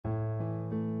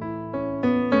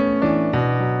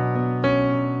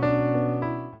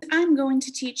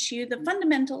to teach you the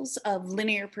fundamentals of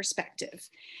linear perspective.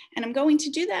 And I'm going to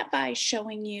do that by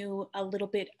showing you a little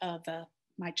bit of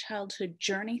my childhood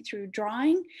journey through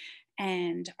drawing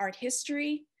and art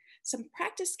history, some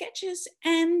practice sketches,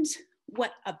 and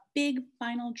what a big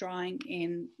final drawing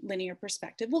in linear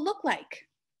perspective will look like.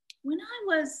 When I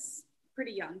was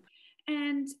pretty young,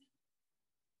 and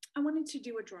I wanted to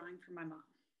do a drawing for my mom.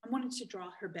 I wanted to draw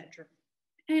her bedroom.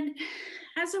 And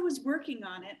as I was working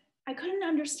on it, I couldn't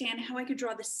understand how I could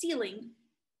draw the ceiling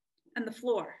and the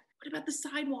floor. What about the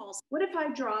side walls? What if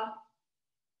I draw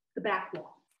the back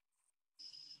wall?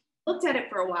 Looked at it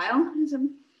for a while and said,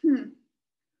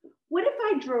 what if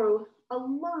I drew a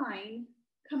line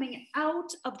coming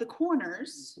out of the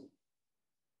corners?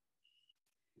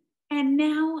 And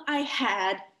now I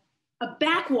had a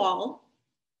back wall,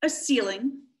 a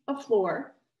ceiling, a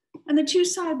floor, and the two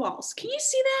side walls. Can you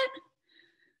see that?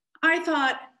 I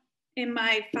thought in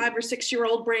my 5 or 6 year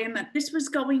old brain that this was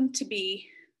going to be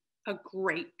a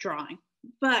great drawing,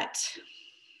 but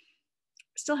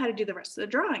I still had to do the rest of the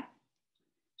drawing.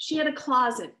 She had a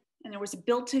closet, and there was a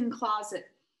built-in closet,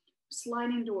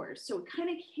 sliding doors. So it kind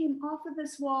of came off of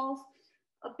this wall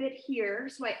a bit here.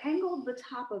 So I angled the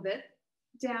top of it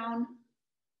down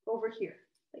over here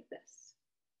like this.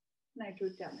 And I drew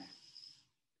it down there.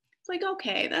 It's like,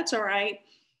 okay, that's all right.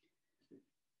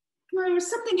 Well, there was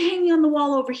something hanging on the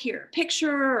wall over here,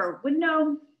 picture or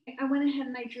window. I went ahead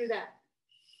and I drew that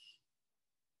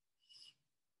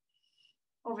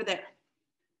over there.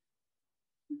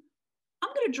 I'm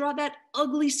gonna draw that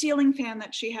ugly ceiling fan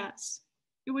that she has.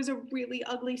 It was a really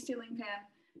ugly ceiling fan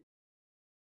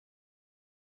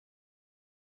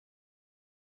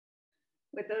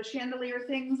with those chandelier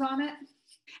things on it.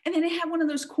 And then it had one of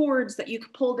those cords that you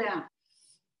could pull down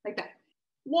like that.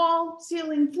 Wall,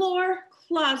 ceiling, floor,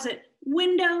 closet,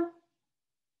 window,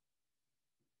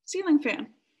 ceiling fan.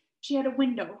 She had a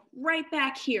window right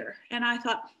back here. And I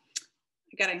thought,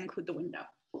 I gotta include the window.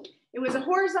 It was a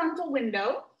horizontal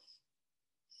window.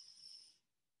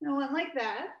 And I went like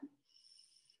that,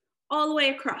 all the way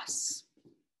across.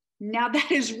 Now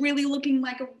that is really looking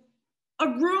like a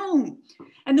room.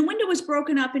 And the window was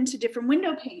broken up into different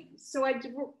window panes. So I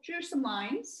drew some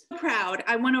lines. Proud,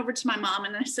 I went over to my mom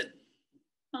and I said,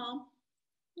 oh,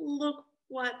 look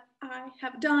what I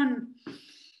have done.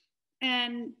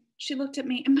 And she looked at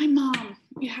me, and my mom,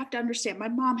 you have to understand, my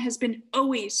mom has been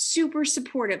always super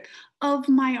supportive of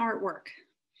my artwork.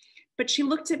 But she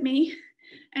looked at me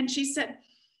and she said,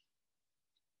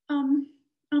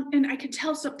 and I could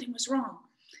tell something was wrong,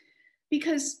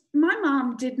 because my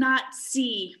mom did not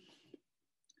see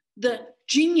the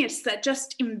genius that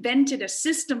just invented a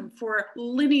system for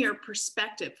linear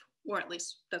perspective, or at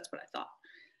least that's what I thought.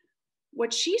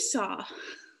 What she saw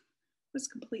was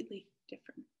completely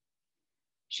different.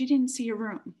 She didn't see a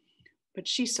room, but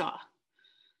she saw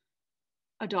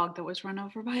a dog that was run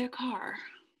over by a car.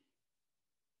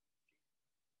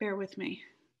 Bear with me.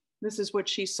 This is what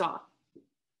she saw.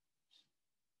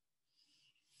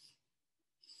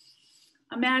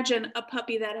 Imagine a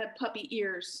puppy that had puppy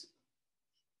ears.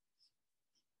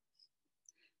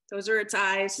 Those are its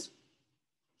eyes.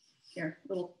 Here,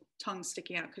 little tongue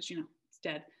sticking out because, you know, it's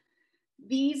dead.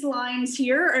 These lines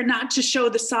here are not to show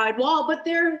the side wall, but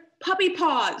they're puppy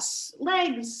paws,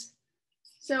 legs.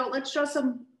 So let's show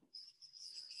some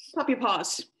puppy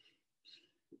paws.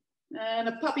 And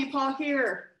a puppy paw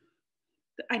here.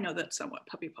 I know that's somewhat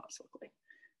puppy paws look like.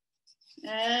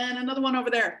 And another one over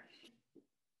there.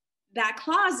 That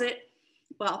closet,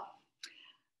 well,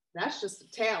 that's just a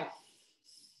tail.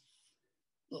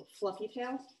 Little fluffy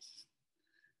tail.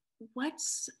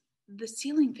 What's the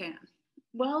ceiling fan?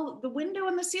 Well, the window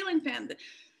and the ceiling fan.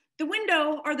 The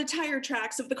window are the tire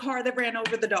tracks of the car that ran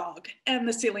over the dog, and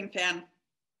the ceiling fan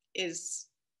is,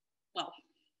 well,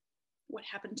 what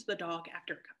happened to the dog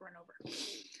after it got run over.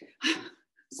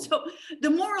 So the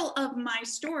moral of my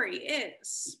story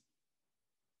is,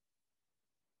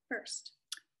 first,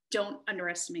 don't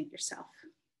underestimate yourself,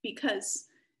 because,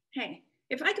 hey,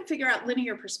 if I can figure out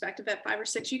linear perspective at 5 or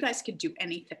 6, you guys could do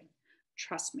anything.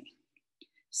 Trust me.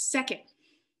 Second,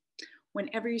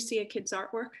 whenever you see a kid's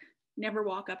artwork, never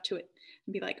walk up to it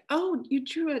and be like, oh, you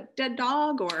drew a dead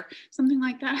dog or something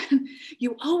like that.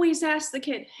 You always ask the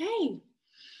kid, hey,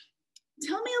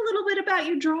 tell me a little bit about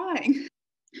your drawing.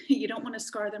 You don't want to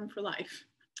scar them for life.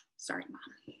 Sorry,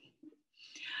 Mom.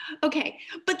 Okay,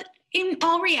 but in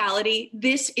all reality,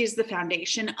 this is the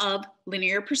foundation of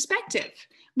linear perspective.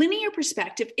 Linear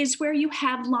perspective is where you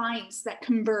have lines that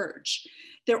converge.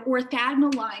 They're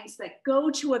orthogonal lines that go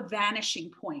to a vanishing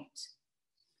point.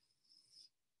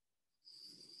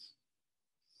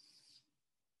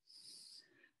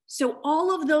 So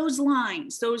all of those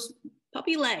lines, those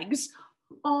puppy legs,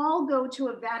 all go to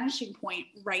a vanishing point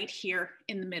right here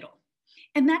in the middle.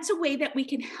 And that's a way that we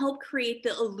can help create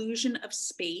the illusion of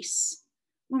space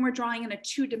when we're drawing in a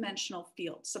two-dimensional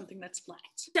field, something that's flat.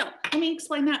 So let me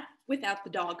explain that without the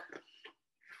dog. I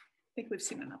think we've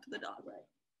seen enough of the dog,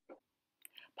 right?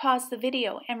 Pause the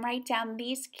video and write down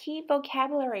these key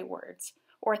vocabulary words: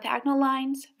 orthogonal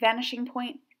lines, vanishing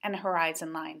point, and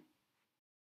horizon line.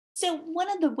 So one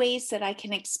of the ways that I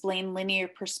can explain linear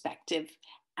perspective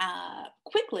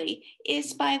quickly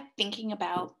is by thinking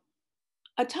about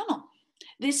a tunnel.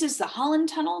 This is the Holland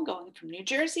Tunnel going from New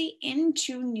Jersey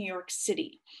into New York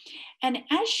City. And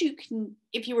as you can,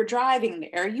 if you were driving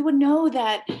there, you would know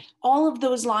that all of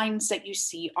those lines that you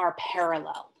see are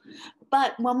parallel.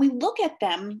 But when we look at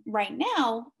them right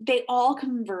now, they all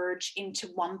converge into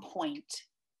one point,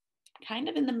 kind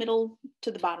of in the middle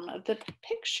to the bottom of the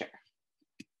picture.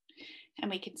 And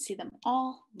we can see them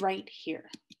all right here.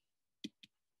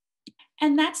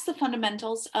 And that's the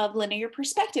fundamentals of linear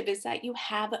perspective, is that you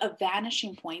have a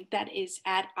vanishing point that is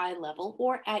at eye level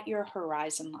or at your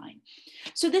horizon line.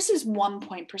 So this is one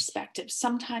point perspective,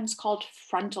 sometimes called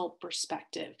frontal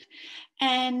perspective.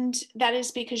 And that is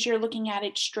because you're looking at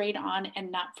it straight on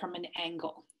and not from an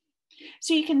angle.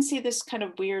 So you can see this kind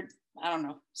of weird, I don't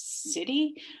know,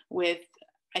 city with,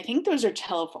 I think those are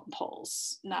telephone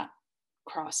poles, not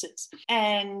crosses.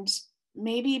 And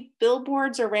maybe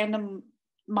billboards or random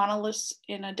monoliths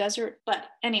in a desert. But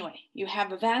anyway, you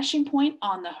have a vanishing point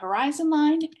on the horizon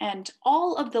line, and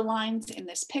all of the lines in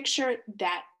this picture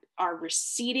that are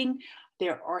receding,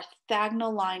 they're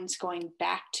orthogonal lines going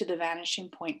back to the vanishing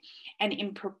point and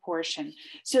in proportion.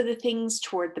 So the things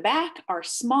toward the back are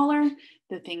smaller,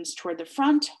 the things toward the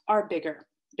front are bigger.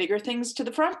 Bigger things to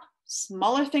the front,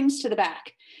 smaller things to the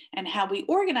back. And how we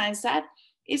organize that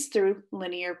is through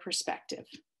linear perspective.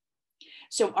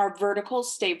 So our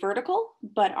verticals stay vertical,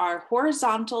 but our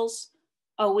horizontals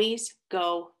always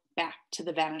go back to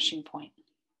the vanishing point.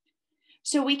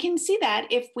 So we can see that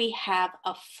if we have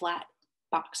a flat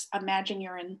box. Imagine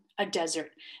you're in a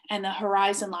desert and the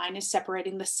horizon line is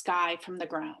separating the sky from the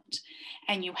ground,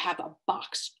 and you have a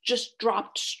box just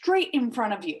dropped straight in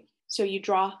front of you. So you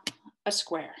draw a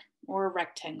square or a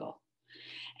rectangle.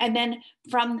 And then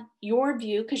from your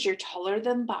view, because you're taller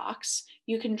than box,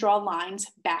 you can draw lines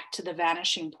back to the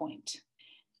vanishing point.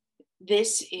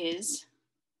 This is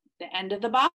the end of the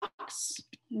box.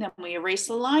 And then we erase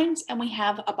the lines and we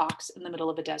have a box in the middle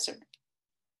of a desert.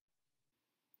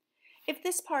 If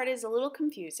this part is a little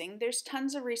confusing, there's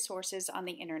tons of resources on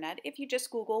the internet if you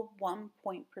just Google one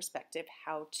point perspective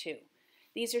how to.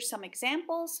 These are some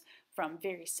examples, from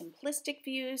very simplistic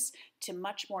views to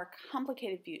much more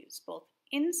complicated views, both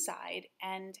inside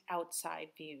and outside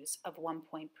views of one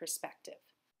point perspective.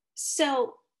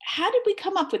 So how did we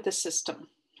come up with the system?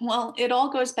 Well, it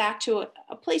all goes back to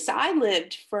a place I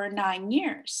lived for 9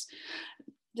 years.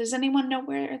 Does anyone know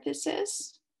where this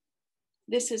is?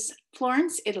 This is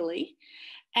Florence, Italy,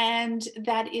 and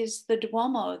that is the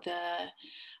Duomo, the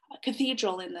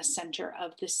cathedral in the center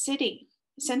of the city.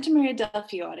 Santa Maria del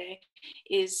Fiore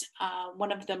is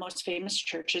one of the most famous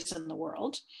churches in the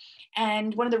world.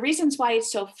 And one of the reasons why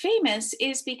it's so famous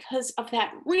is because of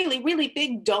that really, really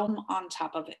big dome on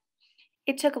top of it.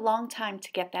 It took a long time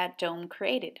to get that dome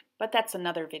created, but that's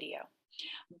another video.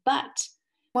 But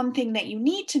one thing that you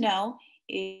need to know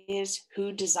is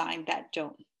who designed that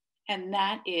dome. And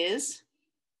that is,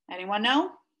 anyone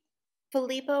know?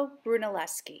 Filippo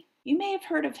Brunelleschi. You may have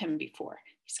heard of him before.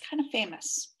 He's kind of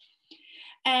famous.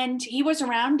 And he was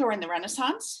around during the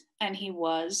Renaissance, and he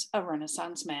was a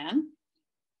Renaissance man.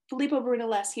 Filippo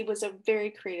Brunelleschi was a very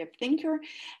creative thinker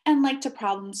and liked to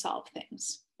problem solve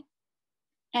things.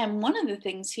 And one of the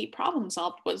things he problem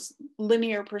solved was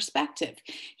linear perspective.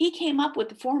 He came up with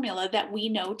the formula that we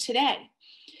know today.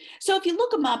 So if you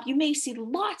look him up, you may see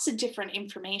lots of different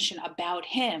information about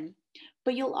him,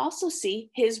 but you'll also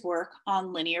see his work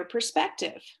on linear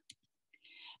perspective.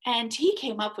 And he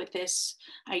came up with this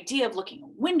idea of looking at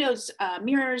windows,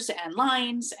 mirrors, and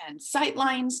lines and sight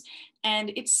lines.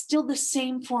 And it's still the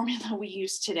same formula we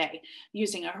use today,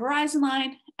 using a horizon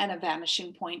line and a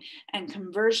vanishing point and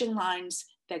converging lines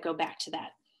that go back to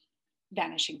that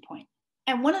vanishing point.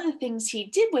 And one of the things he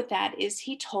did with that is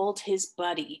he told his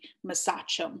buddy,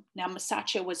 Masaccio. Now,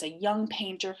 Masaccio was a young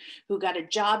painter who got a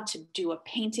job to do a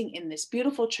painting in this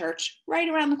beautiful church right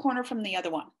around the corner from the other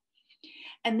one.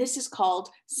 And this is called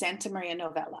Santa Maria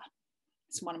Novella.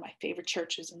 It's one of my favorite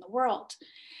churches in the world.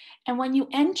 And when you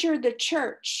enter the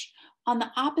church, on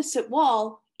the opposite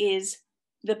wall is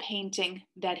the painting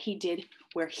that he did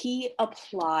where he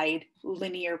applied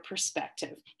linear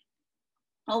perspective.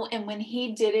 Oh, and when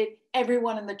he did it,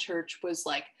 everyone in the church was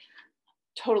like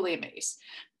totally amazed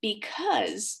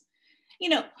because, you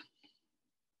know,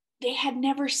 they had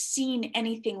never seen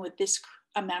anything with this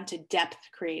amount of depth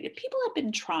created. People had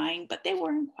been trying, but they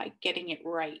weren't quite getting it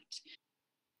right.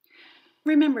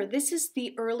 Remember, this is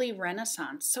the early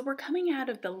Renaissance, so we're coming out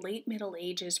of the late Middle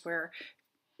Ages where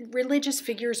religious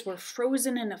figures were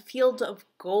frozen in a field of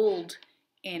gold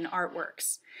in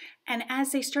artworks. And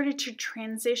as they started to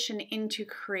transition into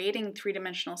creating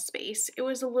three-dimensional space, it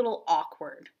was a little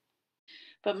awkward.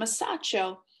 But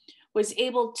Masaccio was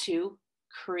able to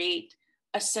create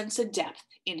a sense of depth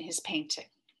in his painting.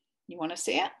 You want to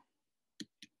see it?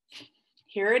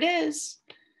 Here it is.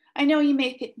 I know you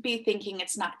may be thinking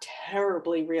it's not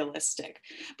terribly realistic,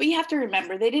 but you have to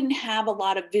remember they didn't have a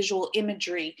lot of visual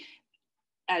imagery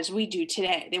as we do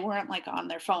today. They weren't like on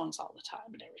their phones all the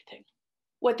time and everything.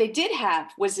 What they did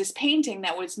have was this painting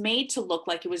that was made to look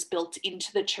like it was built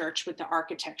into the church with the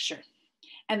architecture.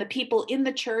 And the people in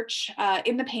the church,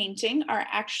 in the painting, are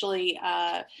actually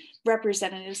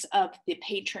representatives of the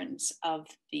patrons of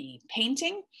the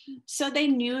painting. So they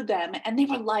knew them and they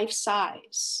were life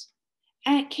size.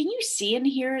 And can you see in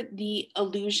here the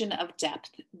illusion of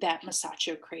depth that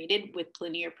Masaccio created with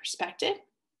linear perspective?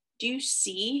 Do you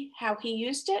see how he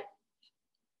used it?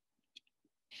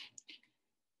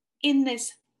 In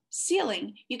this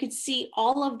ceiling, you could see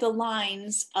all of the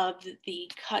lines of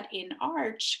the cut in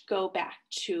arch go back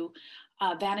to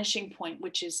a vanishing point,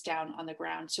 which is down on the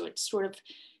ground. So it sort of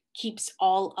keeps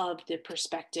all of the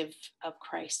perspective of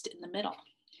Christ in the middle.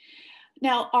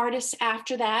 Now, artists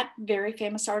after that, very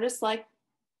famous artists like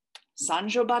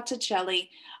Sandro Botticelli,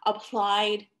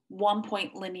 applied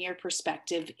one-point linear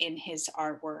perspective in his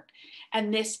artwork,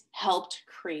 and this helped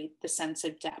create the sense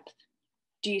of depth.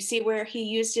 Do you see where he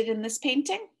used it in this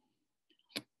painting?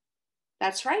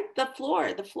 That's right, the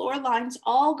floor. The floor lines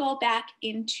all go back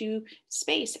into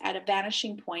space at a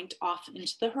vanishing point off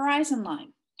into the horizon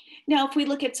line. Now, if we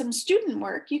look at some student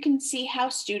work, you can see how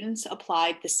students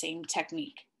applied the same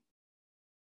technique.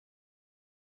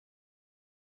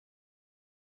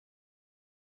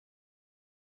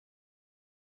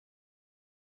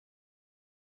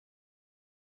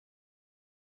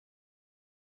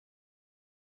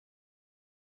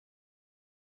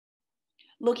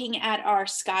 Looking at our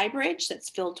sky bridge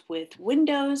that's filled with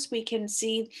windows, we can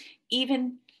see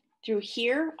even through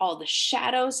here, all the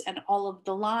shadows and all of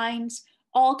the lines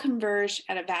all converge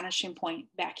at a vanishing point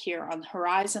back here on the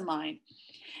horizon line.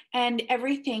 And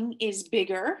everything is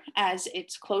bigger as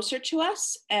it's closer to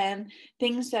us, and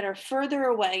things that are further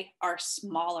away are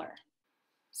smaller.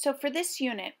 So for this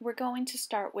unit, we're going to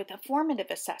start with a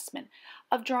formative assessment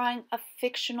of drawing a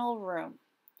fictional room.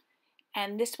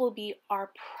 And this will be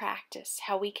our practice,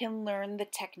 how we can learn the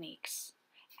techniques.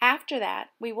 After that,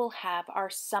 we will have our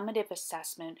summative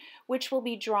assessment, which will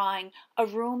be drawing a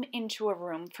room into a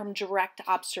room from direct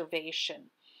observation.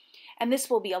 And this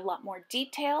will be a lot more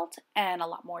detailed and a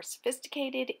lot more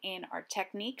sophisticated in our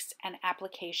techniques and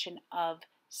application of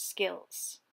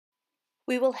skills.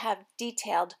 We will have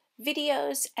detailed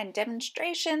videos and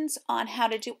demonstrations on how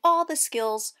to do all the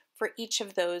skills for each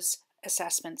of those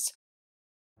assessments